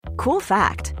Cool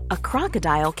fact, a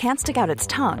crocodile can't stick out its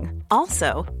tongue.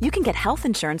 Also, you can get health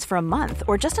insurance for a month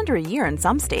or just under a year in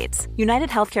some states. United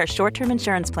Healthcare short-term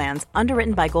insurance plans,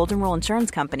 underwritten by Golden Rule Insurance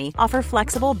Company, offer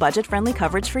flexible, budget-friendly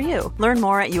coverage for you. Learn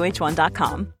more at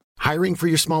uh1.com. Hiring for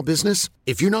your small business?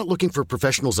 If you're not looking for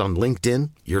professionals on LinkedIn,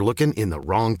 you're looking in the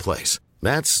wrong place.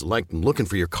 That's like looking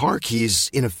for your car keys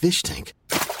in a fish tank.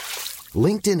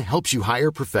 LinkedIn helps you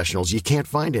hire professionals you can't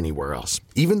find anywhere else,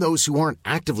 even those who aren't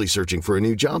actively searching for a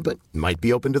new job but might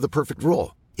be open to the perfect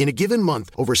role. In a given month,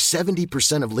 over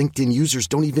 70% of LinkedIn users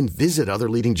don't even visit other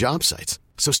leading job sites.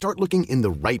 So start looking in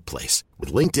the right place.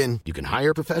 With LinkedIn, you can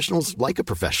hire professionals like a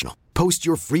professional. Post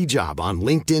your free job on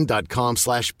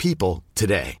linkedin.com/people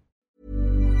today.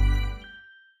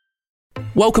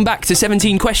 Welcome back to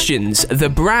 17 Questions, the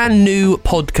brand new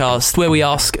podcast where we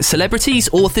ask celebrities,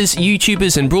 authors,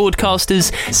 YouTubers and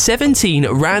broadcasters 17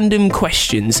 random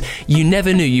questions you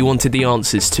never knew you wanted the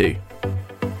answers to.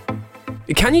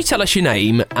 Can you tell us your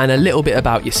name and a little bit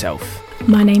about yourself?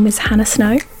 My name is Hannah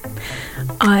Snow.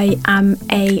 I am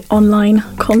a online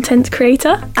content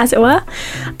creator, as it were,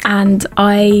 and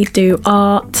I do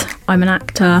art. I'm an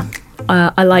actor.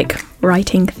 I like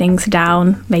writing things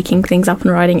down, making things up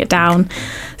and writing it down.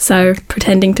 So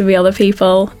pretending to be other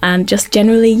people and just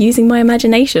generally using my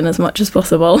imagination as much as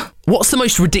possible. What's the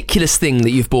most ridiculous thing that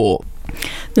you've bought?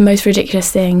 The most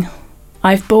ridiculous thing?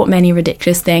 I've bought many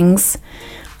ridiculous things.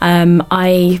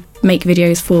 I make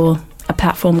videos for a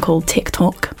platform called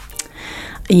TikTok.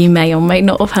 You may or may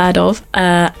not have heard of.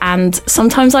 And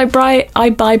sometimes I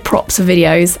buy props for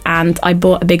videos, and I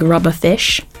bought a big rubber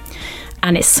fish.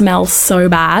 And it smells so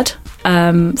bad.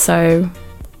 So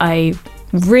I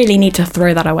really need to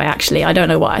throw that away, actually. I don't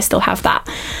know why I still have that.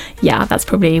 Yeah, that's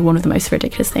probably one of the most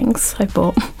ridiculous things I've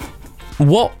bought.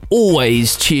 What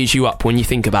always cheers you up when you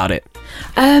think about it?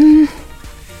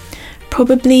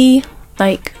 Probably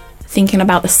like thinking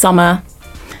about the summer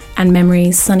and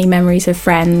memories, sunny memories of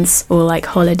friends, or like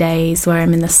holidays where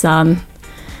I'm in the sun,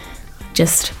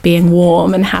 just being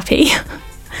warm and happy.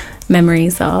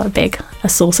 Memories are a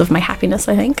source of my happiness,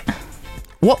 I think.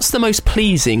 What's the most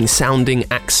pleasing sounding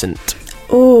accent?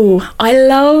 Oh, I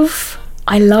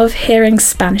love hearing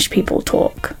Spanish people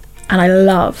talk, and I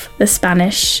love the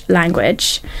Spanish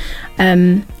language.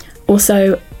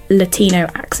 Also Latino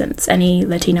accents, any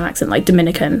Latino accent, like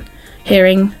Dominican.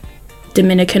 Hearing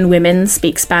Dominican women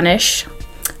speak Spanish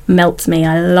melts me.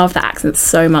 I love that accent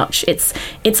so much. It's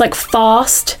like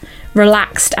fast,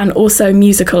 relaxed, and also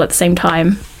musical at the same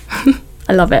time.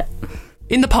 I love it.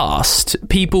 In the past,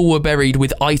 people were buried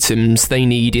with items they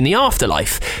need in the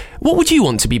afterlife. What would you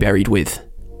want to be buried with?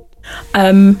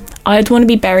 I'd want to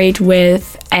be buried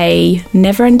with a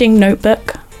never-ending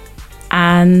notebook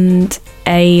and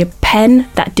a pen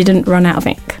that didn't run out of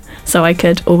ink, so I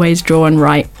could always draw and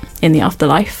write in the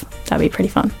afterlife. That'd be pretty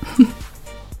fun.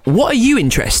 What are you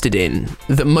interested in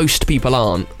that most people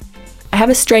aren't? I have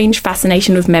a strange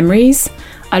fascination with memories.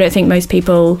 I don't think most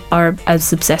people are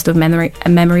as obsessed with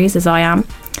memories as I am.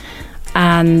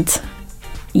 And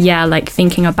yeah, like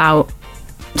thinking about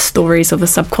stories of the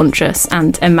subconscious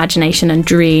and imagination and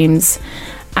dreams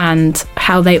and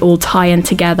how they all tie in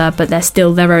together, but they're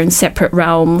still their own separate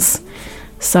realms.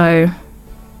 So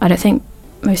I don't think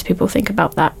most people think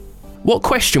about that. What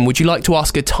question would you like to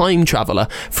ask a time traveller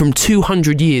from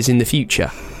 200 years in the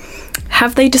future?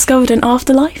 Have they discovered an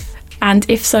afterlife? And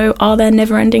if so, are there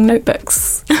never-ending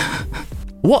notebooks?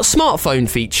 What smartphone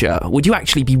feature would you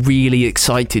actually be really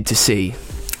excited to see?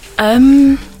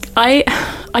 I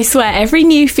swear, every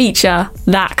new feature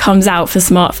that comes out for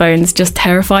smartphones just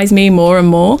terrifies me more and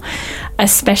more.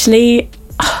 Especially,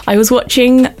 I was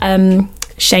watching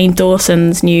Shane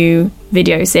Dawson's new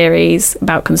video series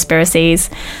about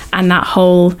conspiracies, and that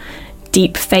whole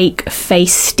deep fake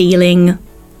face stealing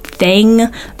thing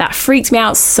that freaked me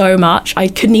out so much. I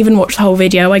couldn't even watch the whole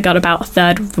video. I got about a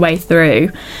third of the way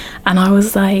through, and I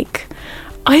was like,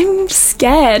 I'm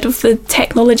scared of the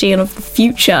technology and of the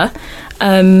future.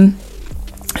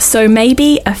 So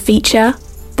maybe a feature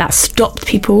that stopped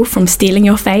people from stealing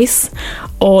your face,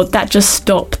 or that just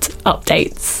stopped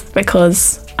updates,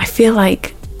 because I feel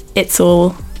like it's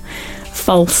all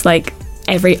false. Like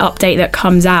every update that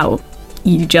comes out,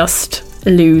 you just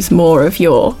lose more of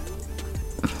your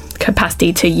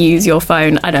capacity to use your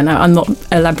phone. I don't know, I'm not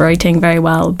elaborating very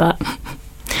well, but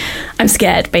I'm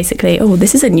scared, basically. Oh,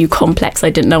 this is a new complex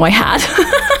I didn't know I had.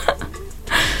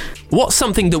 What's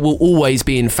something that will always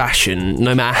be in fashion,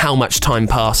 no matter how much time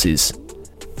passes?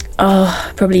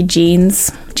 Oh, probably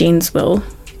jeans. Jeans will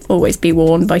always be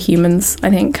worn by humans,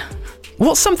 I think.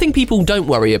 What's something people don't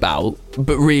worry about,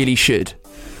 but really should?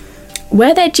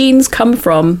 Where their genes come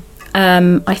from,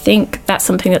 I think that's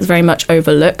something that's very much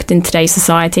overlooked in today's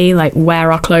society, like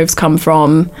where our clothes come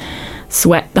from,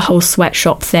 the whole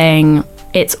sweatshop thing.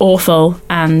 It's awful.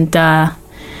 And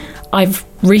I've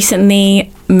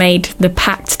recently made the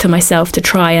pact to myself to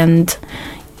try and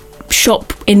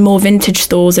shop in more vintage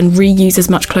stores and reuse as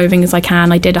much clothing as I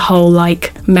can. I did a whole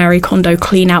Marie Kondo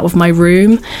clean out of my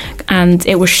room, and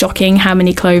it was shocking how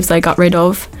many clothes I got rid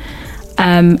of.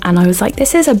 And I was like,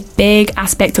 this is a big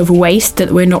aspect of waste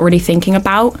that we're not really thinking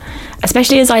about,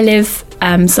 especially as I live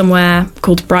somewhere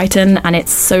called Brighton, and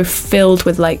it's so filled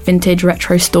with vintage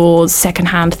retro stores,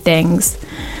 secondhand things.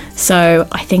 So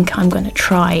I think I'm going to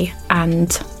try and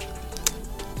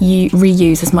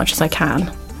reuse as much as I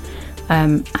can.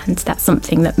 And that's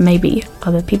something that maybe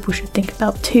other people should think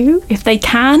about too, if they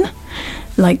can,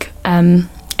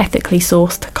 ethically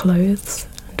sourced clothes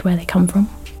and where they come from.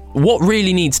 What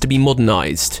really needs to be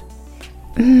modernised?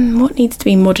 What needs to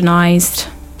be modernised?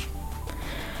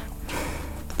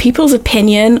 People's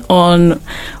opinion on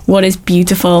what is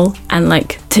beautiful and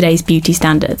today's beauty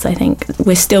standards. I think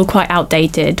we're still quite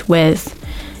outdated with,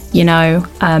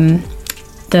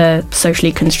 the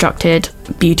socially constructed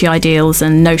beauty ideals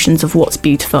and notions of what's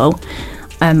beautiful.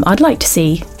 I'd like to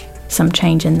see some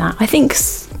change in that. I think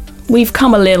we've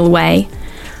come a little way,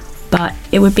 but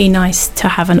it would be nice to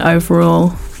have an overall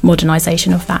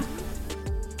modernisation of that.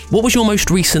 What was your most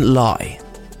recent lie?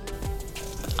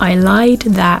 I lied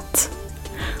that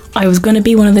I was going to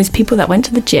be one of those people that went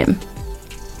to the gym.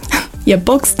 Your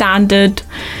bog standard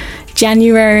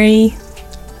January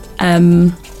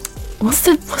what's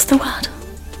the word?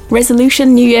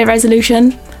 Resolution, New Year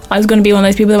resolution. I was going to be one of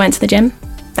those people that went to the gym.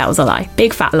 That was a lie.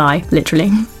 Big fat lie, literally.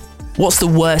 What's the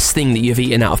worst thing that you've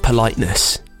eaten out of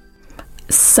politeness?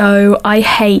 So I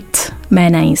hate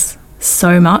mayonnaise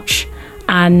so much,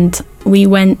 and we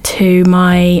went to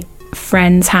my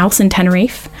friend's house in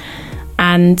Tenerife,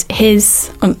 and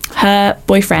her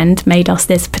boyfriend made us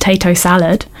this potato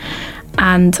salad,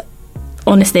 and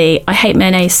honestly I hate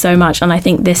mayonnaise so much, and I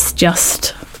think this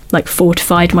just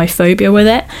fortified my phobia with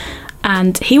it.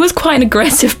 And he was quite an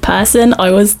aggressive person.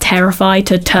 I was terrified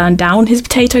to turn down his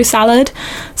potato salad,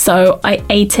 so I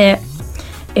ate it.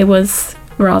 It was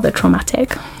rather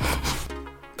traumatic.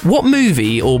 What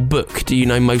movie or book do you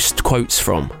know most quotes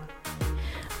from?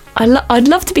 I'd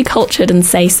love to be cultured and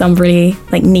say some really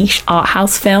niche art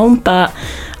house film, but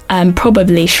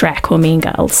probably Shrek or Mean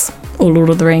Girls or Lord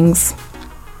of the Rings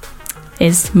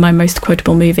is my most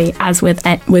quotable movie, as with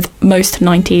most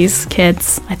 90s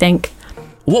kids, I think.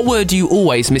 What word do you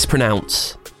always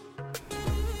mispronounce?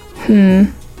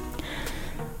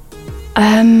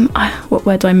 What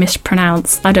word do I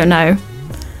mispronounce? I don't know.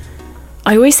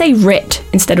 I always say writ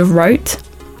instead of wrote,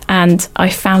 and I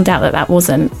found out that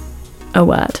wasn't a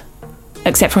word,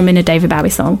 except from in a David Bowie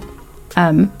song,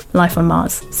 Life on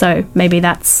Mars. So maybe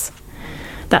that's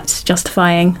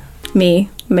justifying me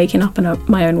making up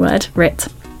my own word, writ.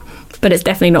 But it's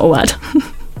definitely not a word.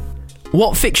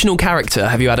 What fictional character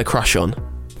have you had a crush on?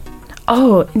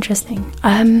 Oh, interesting.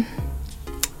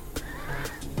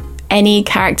 Any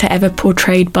character ever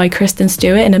portrayed by Kristen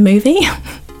Stewart in a movie.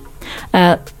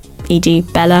 E.g.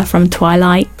 Bella from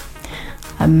Twilight,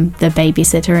 the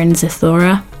babysitter in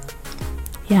Zathura.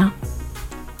 Yeah,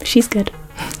 she's good.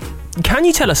 Can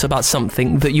you tell us about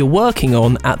something that you're working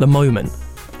on at the moment?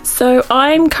 So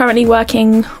I'm currently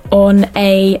working on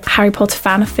a Harry Potter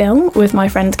fan film with my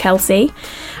friend Kelsey,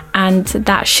 and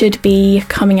that should be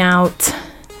coming out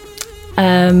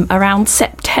around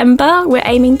September. We're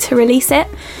aiming to release it.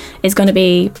 It's going to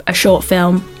be a short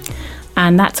film,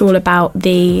 and that's all about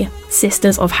the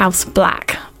Sisters of House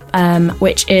Black,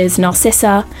 which is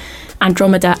Narcissa,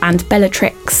 Andromeda and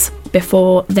Bellatrix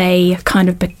before they kind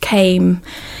of became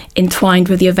entwined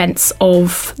with the events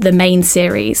of the main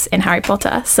series in Harry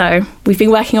Potter. So we've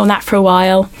been working on that for a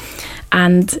while,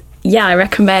 and yeah, I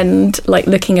recommend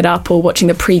looking it up or watching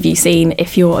the preview scene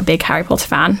if you're a big Harry Potter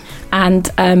fan. And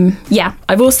yeah,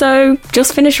 I've also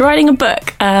just finished writing a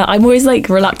book. I'm always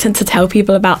reluctant to tell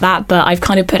people about that, but I've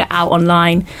kind of put it out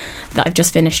online that I've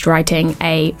just finished writing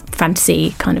a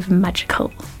fantasy kind of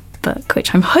magical book,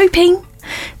 which I'm hoping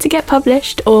to get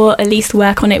published, or at least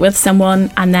work on it with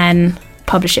someone and then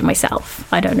publish it myself.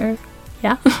 I don't know.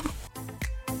 Yeah.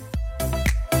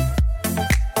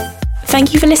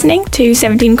 Thank you for listening to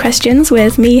 17 Questions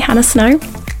with me, Hannah Snow.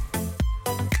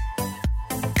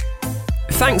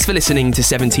 Thanks for listening to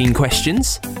 17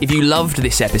 Questions. If you loved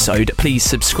this episode, please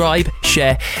subscribe,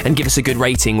 share, and give us a good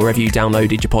rating wherever you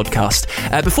downloaded your podcast.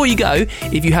 Before you go,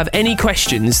 if you have any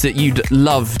questions that you'd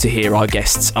love to hear our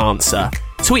guests answer,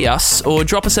 tweet us or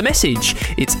drop us a message.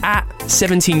 It's at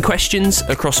 17 Questions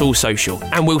across all social,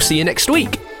 and we'll see you next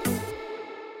week.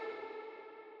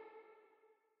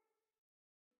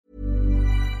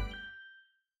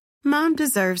 Mom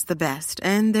deserves the best,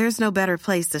 and there's no better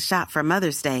place to shop for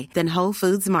Mother's Day than Whole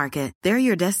Foods Market. They're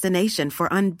your destination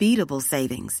for unbeatable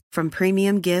savings, from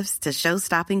premium gifts to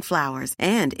show-stopping flowers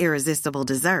and irresistible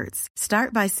desserts.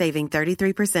 Start by saving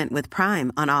 33% with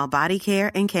Prime on all body care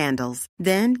and candles.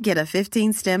 Then get a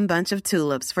 15-stem bunch of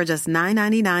tulips for just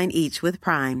 $9.99 each with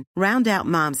Prime. Round out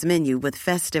Mom's menu with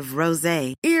festive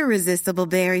rosé, irresistible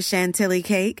berry chantilly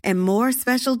cake, and more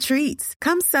special treats.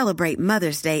 Come celebrate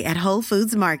Mother's Day at Whole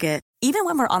Foods Market. Even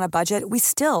when we're on a budget, we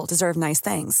still deserve nice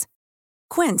things.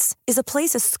 Quince is a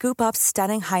place to scoop up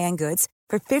stunning high-end goods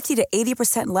for 50 to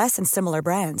 80% less than similar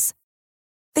brands.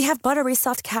 They have buttery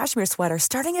soft cashmere sweaters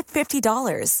starting at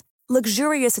 $50,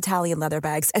 luxurious Italian leather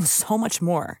bags, and so much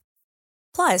more.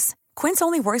 Plus, Quince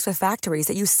only works with factories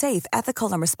that use safe,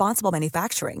 ethical, and responsible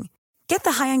manufacturing. Get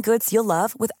the high-end goods you'll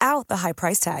love without the high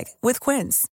price tag with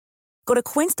Quince. Go to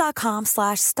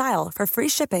quince.com/style for free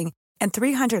shipping and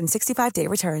 365-day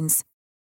returns.